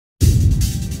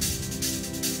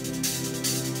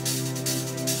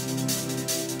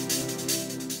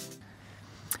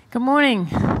Good morning.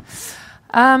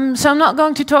 So I'm not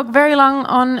going to talk very long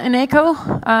on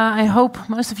Eneco. I hope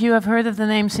most of you have heard of the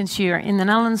name since you're in the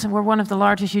Netherlands, and we're one of the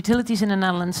largest utilities in the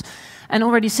Netherlands, and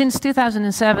already since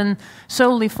 2007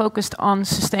 solely focused on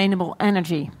sustainable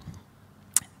energy.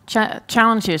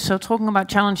 Challenges, so talking about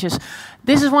challenges.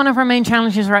 This is one of our main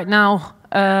challenges right now.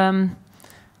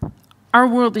 Our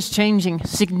world is changing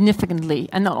significantly,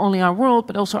 and not only our world,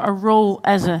 but also our role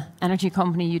as an energy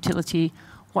company, utility,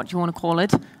 what you want to call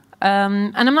it.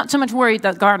 And I'm not so much worried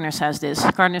that Gartner says this.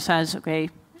 Gartner says,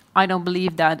 okay, I don't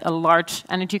believe that a large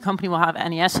energy company will have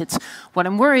any assets. What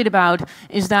I'm worried about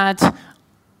is that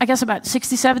I guess about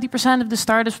 60–70% of the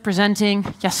startups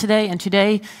presenting yesterday and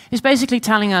today is basically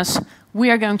telling us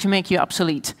we are going to make you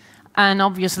obsolete. And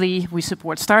obviously we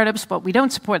support startups, but we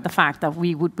don't support the fact that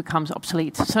we would become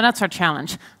obsolete. So that's our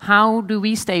challenge. How do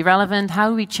we stay relevant? How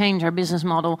do we change our business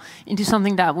model into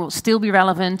something that will still be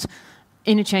relevant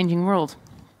in a changing world?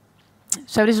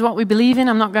 So this is what we believe in.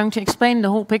 I'm not going to explain the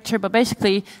whole picture, but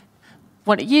basically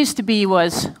what it used to be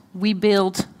was we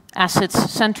build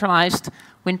assets, centralized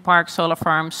wind parks, solar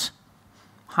farms,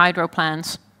 hydro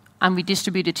plants, and we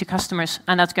distribute it to customers,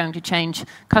 and that's going to change.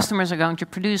 Customers are going to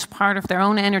produce part of their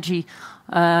own energy,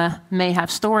 may have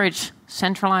storage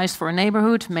centralized for a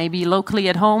neighborhood, maybe locally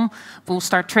at home. We'll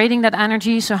start trading that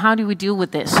energy, so how do we deal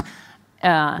with this?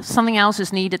 Something else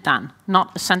is needed then.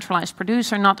 Not a centralized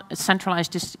producer, not a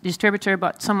centralized distributor,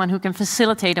 but someone who can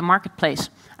facilitate a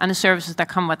marketplace and the services that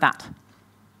come with that.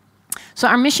 So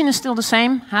our mission is still the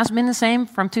same, has been the same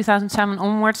from 2007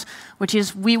 onwards, which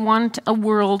is we want a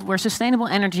world where sustainable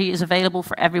energy is available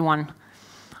for everyone.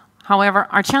 However,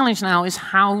 our challenge now is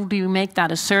how do you make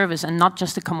that a service and not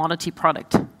just a commodity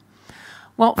product?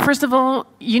 Well, first of all,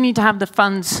 you need to have the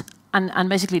funds and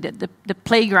basically the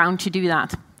playground to do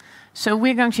that. So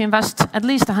we're going to invest at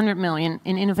least 100 million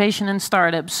in innovation and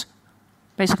startups,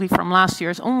 basically from last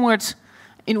year's onwards,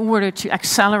 in order to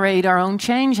accelerate our own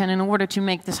change and in order to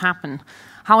make this happen.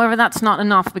 However, that's not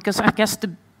enough, because I guess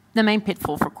the main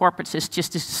pitfall for corporates is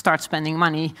just to start spending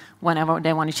money whenever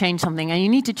they want to change something, and you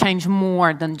need to change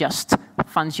more than just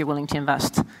funds you're willing to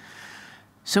invest.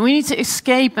 So we need to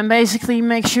escape and basically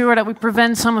make sure that we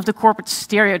prevent some of the corporate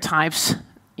stereotypes,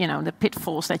 you know, the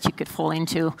pitfalls that you could fall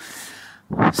into.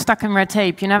 Stuck in red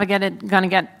tape, you're never gonna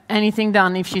get anything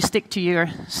done if you stick to your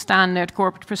standard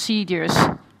corporate procedures.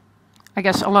 I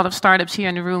guess a lot of startups here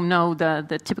in the room know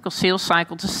the typical sales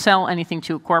cycle to sell anything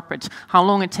to a corporate, how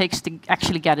long it takes to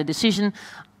actually get a decision.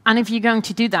 And if you're going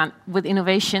to do that with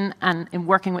innovation and in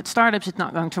working with startups, it's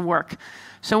not going to work.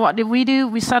 So what did we do?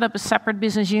 We set up a separate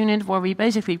business unit where we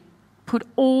basically put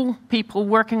all people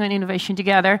working on innovation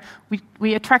together.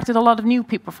 We attracted a lot of new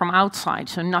people from outside,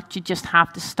 so not to just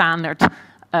have the standard,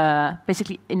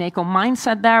 basically Eneco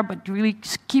mindset there, but really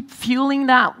keep fueling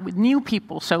that with new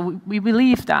people. So we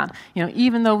believe that, you know,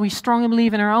 even though we strongly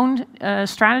believe in our own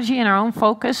strategy and our own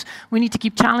focus, we need to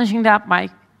keep challenging that by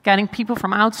getting people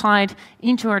from outside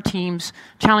into our teams,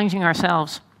 challenging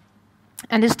ourselves.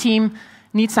 And this team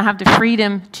needs to have the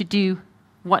freedom to do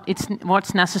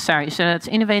what's necessary. So that's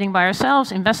innovating by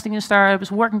ourselves, investing in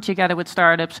startups, working together with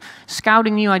startups,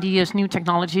 scouting new ideas, new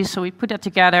technologies. So we put that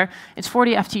together. It's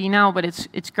 40 FTE now, but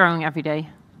it's growing every day.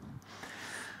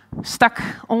 Stuck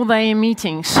all day in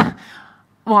meetings.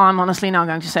 Well, I'm honestly not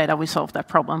going to say that we solved that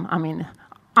problem. I mean,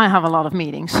 I have a lot of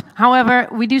meetings. However,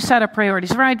 we do set our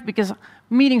priorities right, because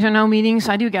meetings or no meetings,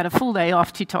 I do get a full day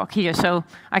off to talk here. So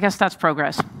I guess that's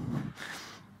progress.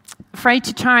 Afraid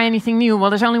to try anything new? Well,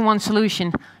 there's only one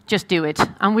solution. Just do it.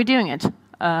 And we're doing it.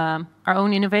 Our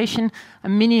own innovation, a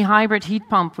mini hybrid heat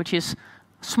pump, which is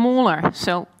smaller,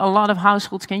 so a lot of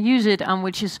households can use it, and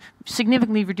which is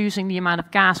significantly reducing the amount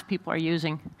of gas people are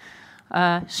using.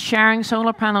 Sharing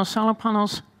solar panels. Solar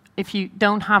panels, if you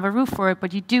don't have a roof for it,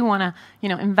 but you do want to, you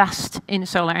know, invest in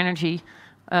solar energy.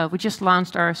 We just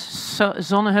launched our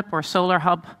Zonnehub, or Solar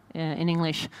Hub in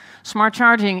English. Smart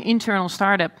charging, internal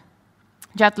startup.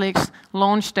 Jetlix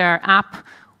launched their app,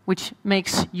 which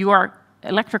makes your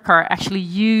electric car actually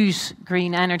use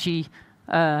green energy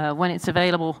when it's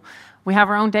available. We have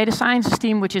our own data sciences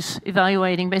team, which is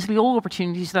evaluating basically all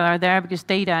opportunities that are there, because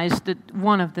data is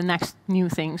one of the next new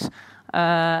things.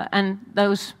 And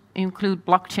those include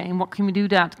blockchain. What can we do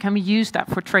that? Can we use that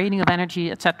for trading of energy,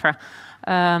 etc.?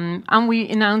 And we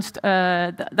announced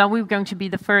that we were going to be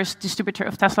the first distributor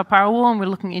of Tesla Powerwall, and we're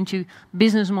looking into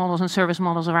business models and service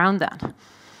models around that.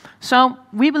 So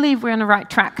we believe we're on the right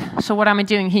track. So what am I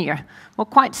doing here? Well,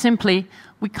 quite simply,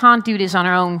 we can't do this on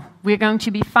our own. We're going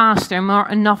to be faster, more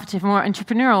innovative, more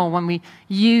entrepreneurial when we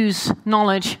use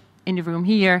knowledge in the room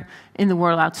here, in the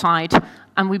world outside.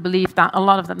 And we believe that a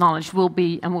lot of that knowledge will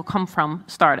be and will come from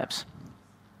startups.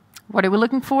 What are we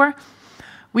looking for?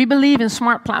 We believe in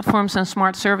smart platforms and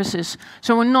smart services.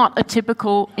 So we're not a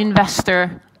typical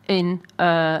investor in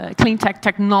clean tech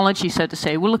technology, so to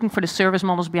say. We're looking for the service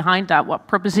models behind that. What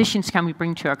propositions can we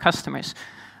bring to our customers?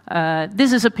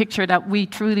 This is a picture that we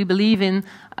truly believe in,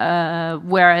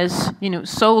 whereas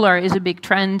solar is a big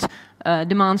trend,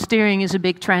 demand steering is a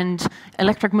big trend,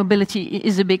 electric mobility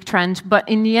is a big trend, but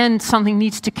in the end something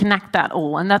needs to connect that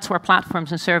all, and that's where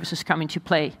platforms and services come into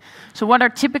play. So what are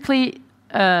typically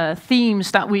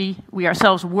themes that we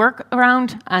ourselves work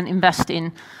around and invest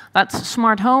in? That's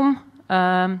smart home.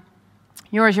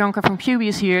 Joris Jonker from Pubi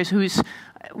is here, who's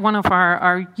one of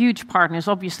our huge partners,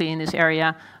 obviously, in this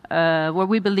area, where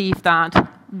we believe that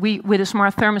with a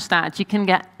smart thermostat, you can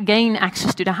gain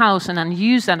access to the house and then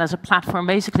use that as a platform,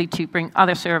 basically, to bring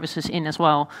other services in as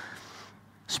well.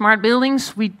 Smart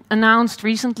buildings, we announced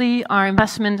recently our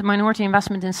minority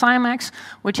investment in Cymax,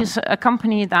 which is a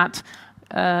company that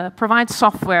provides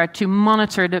software to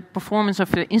monitor the performance of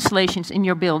the installations in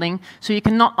your building. So you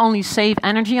can not only save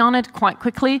energy on it quite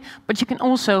quickly, but you can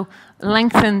also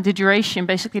lengthen the duration,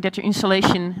 basically, that your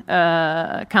installation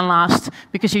can last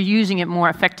because you're using it more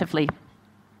effectively.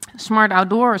 Smart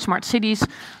outdoor or smart cities,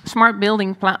 smart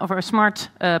building or a smart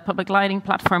public lighting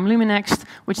platform, Luminext,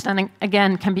 which then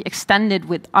again can be extended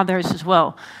with others as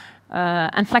well.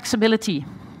 And flexibility.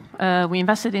 We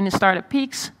invested in the startup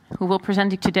Peaks, who will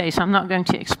present it today, so I'm not going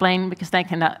to explain because they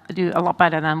can do a lot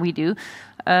better than we do.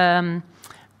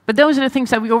 But those are the things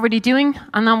that we're already doing,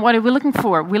 and then what are we looking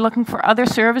for? We're looking for other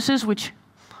services, which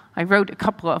I wrote a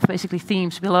couple of basically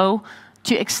themes below,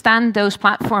 to extend those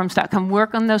platforms that can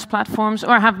work on those platforms,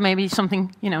 or have maybe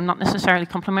something not necessarily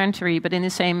complementary, but in the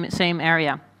same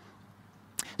area.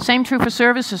 Same true for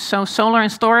services, so solar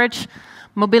and storage,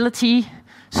 mobility,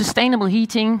 sustainable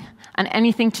heating, and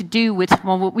anything to do with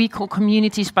what we call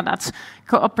communities, but that's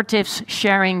cooperatives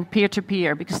sharing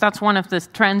peer-to-peer, because that's one of the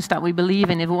trends that we believe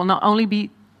in. It will not only be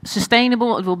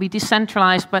sustainable, it will be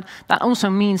decentralized, but that also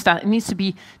means that it needs to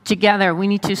be together. We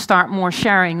need to start more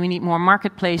sharing. We need more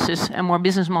marketplaces and more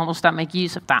business models that make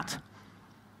use of that.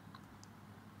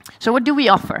 So what do we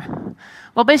offer?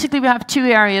 Well, basically we have two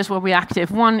areas where we're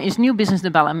active. One is new business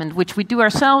development, which we do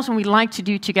ourselves and we like to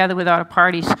do together with other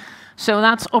parties. So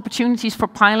that's opportunities for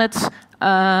pilots,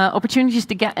 opportunities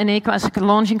to get Eneco as a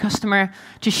launching customer,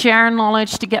 to share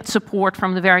knowledge, to get support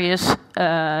from the various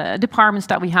departments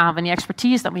that we have and the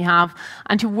expertise that we have,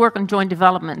 and to work on joint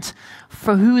development.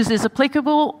 For who is this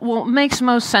applicable? Well, it makes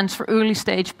most sense for early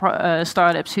stage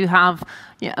startups who have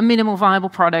a minimal viable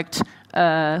product,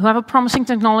 who have a promising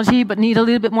technology but need a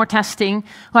little bit more testing,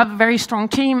 who have a very strong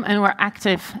team and who are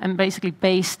active and basically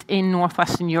based in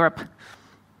Northwestern Europe.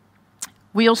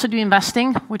 We also do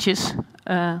investing, which is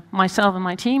myself and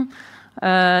my team.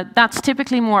 That's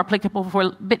typically more applicable for a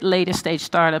bit later stage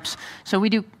startups. So we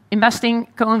do investing,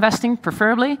 co-investing,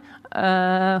 preferably,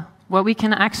 where we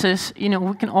can access, we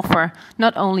can offer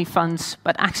not only funds,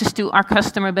 but access to our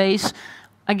customer base.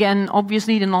 Again,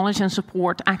 obviously the knowledge and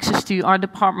support, access to our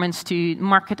departments, to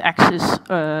market access,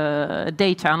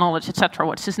 data, knowledge, etc.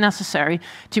 What is necessary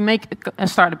to make a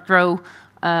startup grow,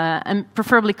 and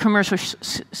preferably commercial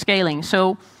scaling.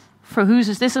 So for whose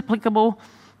is this applicable?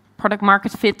 Product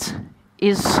market fit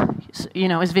is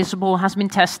visible, has been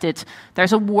tested.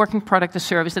 There's a working product or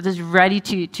service that is ready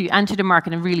to enter the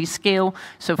market and really scale.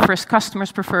 So first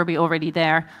customers preferably already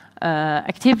there.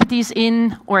 Activities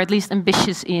in, or at least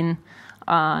ambitious in,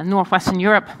 Northwestern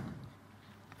Europe.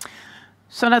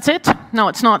 So that's it? No,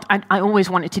 it's not. I always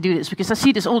wanted to do this because I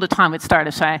see this all the time with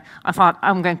startups. So I thought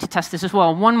I'm going to test this as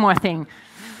well. One more thing.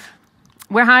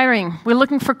 We're hiring. We're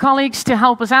looking for colleagues to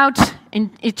help us out in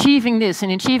achieving this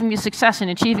and achieving the success and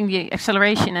achieving the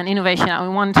acceleration and innovation that we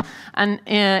want. And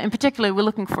in particular, we're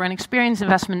looking for an experienced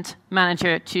investment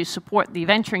manager to support the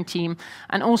venturing team,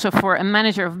 and also for a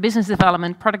manager of business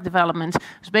development, product development,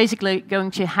 who's basically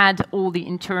going to head all the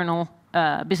internal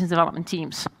business development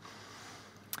teams.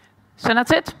 So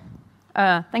that's it.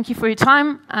 Thank you for your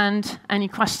time, and any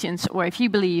questions, or if you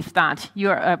believe that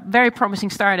you're a very promising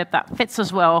startup that fits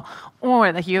us well,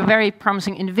 or that you're a very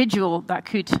promising individual that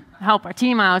could help our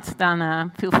team out,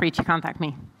 then feel free to contact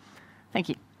me. Thank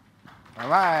you. All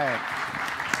right.